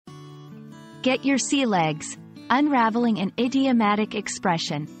Get your sea legs. Unraveling an idiomatic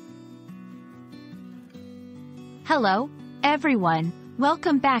expression. Hello, everyone.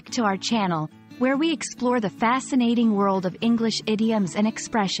 Welcome back to our channel, where we explore the fascinating world of English idioms and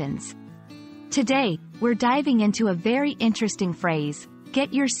expressions. Today, we're diving into a very interesting phrase,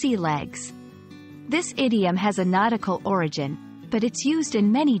 get your sea legs. This idiom has a nautical origin, but it's used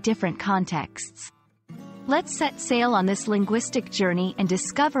in many different contexts. Let's set sail on this linguistic journey and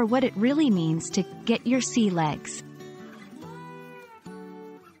discover what it really means to get your sea legs.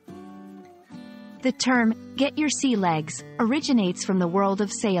 The term, get your sea legs, originates from the world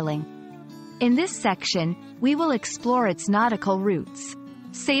of sailing. In this section, we will explore its nautical roots.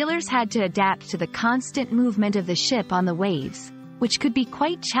 Sailors had to adapt to the constant movement of the ship on the waves, which could be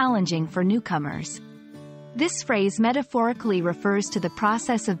quite challenging for newcomers. This phrase metaphorically refers to the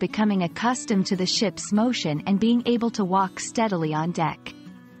process of becoming accustomed to the ship's motion and being able to walk steadily on deck.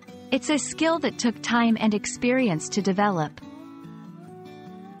 It's a skill that took time and experience to develop.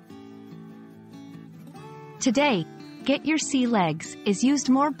 Today, get your sea legs is used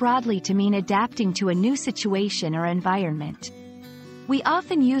more broadly to mean adapting to a new situation or environment. We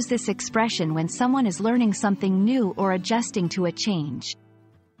often use this expression when someone is learning something new or adjusting to a change.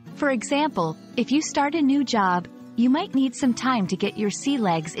 For example, if you start a new job, you might need some time to get your sea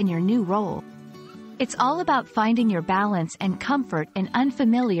legs in your new role. It's all about finding your balance and comfort in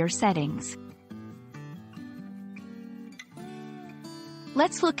unfamiliar settings.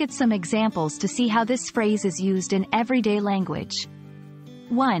 Let's look at some examples to see how this phrase is used in everyday language.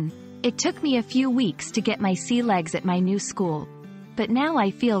 1. It took me a few weeks to get my sea legs at my new school, but now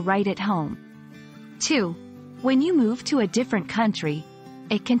I feel right at home. 2. When you move to a different country,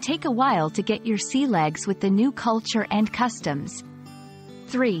 it can take a while to get your sea legs with the new culture and customs.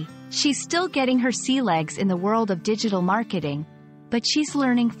 3. She's still getting her sea legs in the world of digital marketing, but she's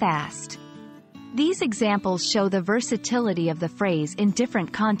learning fast. These examples show the versatility of the phrase in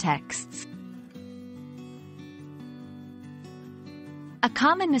different contexts. A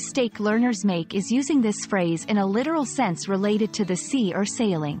common mistake learners make is using this phrase in a literal sense related to the sea or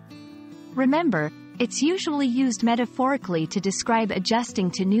sailing. Remember, it's usually used metaphorically to describe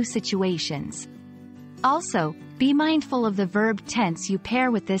adjusting to new situations. Also, be mindful of the verb tense you pair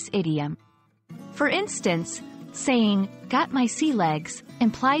with this idiom. For instance, saying, got my sea legs,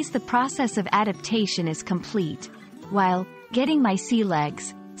 implies the process of adaptation is complete, while getting my sea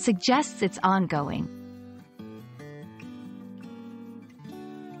legs suggests it's ongoing.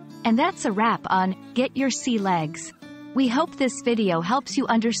 And that's a wrap on Get Your Sea Legs. We hope this video helps you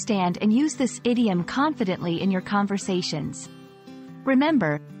understand and use this idiom confidently in your conversations.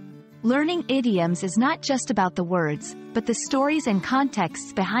 Remember, learning idioms is not just about the words, but the stories and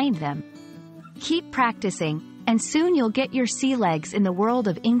contexts behind them. Keep practicing, and soon you'll get your sea legs in the world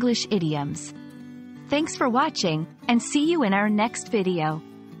of English idioms. Thanks for watching, and see you in our next video.